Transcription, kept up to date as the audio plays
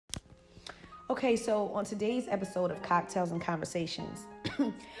Okay, so on today's episode of Cocktails and Conversations,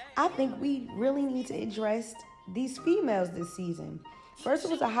 I think we really need to address these females this season. First,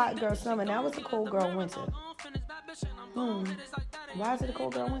 it was a hot girl summer. Now it's a cold girl winter. Why is it a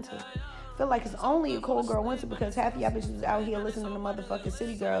cold girl winter? I feel like it's only a cold girl winter because half of y'all bitches is out here listening to motherfucking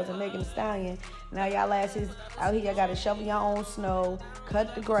City Girls and Megan Thee Stallion. Now y'all asses out here, y'all gotta shovel your own snow,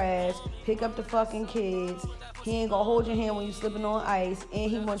 cut the grass, pick up the fucking kids. He ain't gonna hold your hand when you slipping on ice, and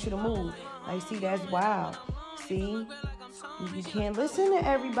he wants you to move. Like, see, that's wild. See? You can't listen to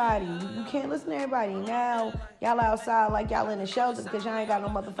everybody. You can't listen to everybody. Now, y'all outside like y'all in the shelter because y'all ain't got no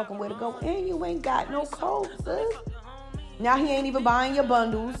motherfucking way to go. And you ain't got no coat, sis. Now he ain't even buying your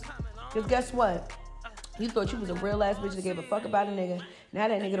bundles. Because guess what? You thought you was a real ass bitch that gave a fuck about a nigga. Now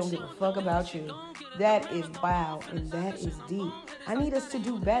that nigga don't give a fuck about you. That is wild and that is deep. I need us to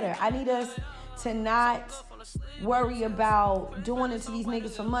do better. I need us to not worry about doing it to these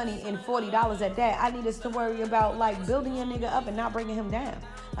niggas for money and $40 at that. I need us to worry about like building your nigga up and not bringing him down.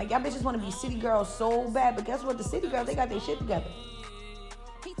 Like y'all bitches want to be city girls so bad, but guess what? The city girls, they got their shit together.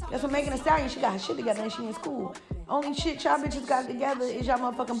 That's what Megan Thee Stallion, she got her shit together and she in school. Only shit y'all bitches got together is y'all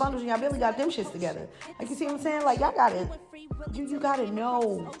motherfucking bundles and y'all barely got them shits together. Like, you see what I'm saying? Like, y'all gotta, you gotta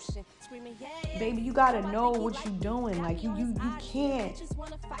know. Baby, you gotta know what you doing. Like, you can't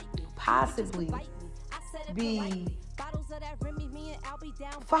possibly be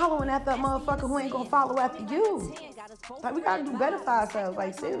following after a motherfucker who ain't gonna follow after you. Like, we gotta do better for ourselves.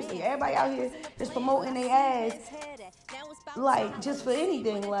 Like, seriously, everybody out here is promoting their ass, like, just for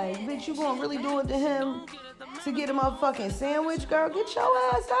anything. Like, bitch, you gonna really do it to him to get a motherfucking sandwich, girl? Get your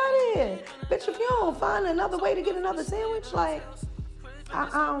ass out of here. Bitch, if you don't find another way to get another sandwich, like, I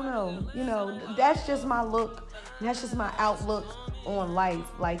don't know. You know, that's just my look. That's just my outlook on life.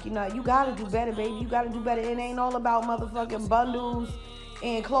 Like, you know, you gotta do better, baby. You gotta do better. It ain't all about motherfucking bundles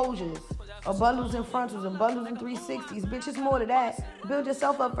and closures, or bundles and frontals, and bundles and 360s. Bitch, it's more to that. Build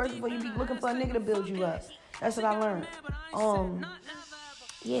yourself up first before you be looking for a nigga to build you up. That's what I learned.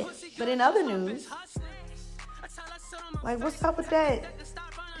 Yeah. But in other news, like, what's up with that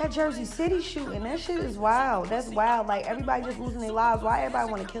Jersey City shooting? That shit is wild. That's wild. Like, everybody just losing their lives. Why everybody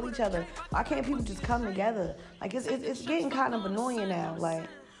want to kill each other? Why can't people just come together? Like, it's getting kind of annoying now. Like,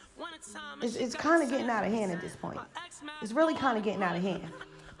 it's kind of getting out of hand at this point. It's really kind of getting out of hand.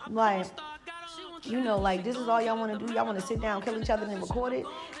 Like, you know, like, this is all y'all want to do. Y'all want to sit down, kill each other, and record it.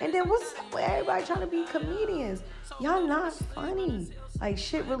 And then what's up with everybody trying to be comedians? Y'all not funny. Like,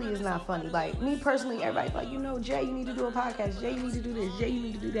 shit really is not funny. Like, me personally, everybody's like, you know, Jay, you need to do a podcast. Jay, you need to do this. Jay, you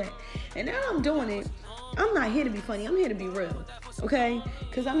need to do that. And now I'm doing it. I'm not here to be funny. I'm here to be real. Okay?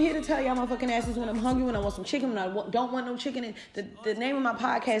 Because I'm here to tell y'all motherfucking asses when I'm hungry, when I want some chicken, when I don't want no chicken. And the name of my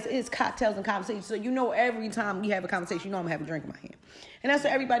podcast is Cocktails and Conversations. So you know every time we have a conversation, you know I'm going to have a drink in my hand. And that's for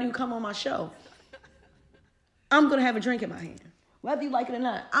everybody who come on my show. I'm going to have a drink in my hand. Whether you like it or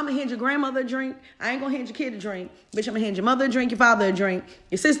not. I'm going to hand your grandmother a drink. I ain't going to hand your kid a drink. Bitch, I'm going to hand your mother a drink, your father a drink,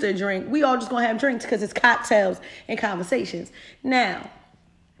 your sister a drink. We all just going to have drinks because it's cocktails and conversations. Now,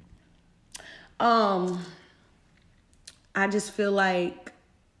 I just feel like,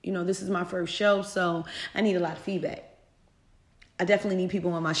 you know, this is my first show, so I need a lot of feedback. I definitely need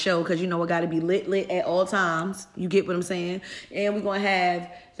people on my show because, you know, I got to be lit at all times. You get what I'm saying? And we're going to have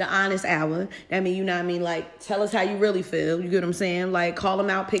the honest hour. That mean, you know what I mean? Like, tell us how you really feel. You get what I'm saying? Like, call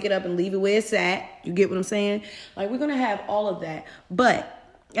them out, pick it up, and leave it where it's at. You get what I'm saying? Like, we're going to have all of that.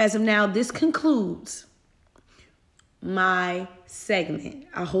 But as of now, this concludes my segment.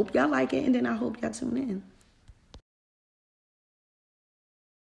 I hope y'all like it, and then I hope y'all tune in.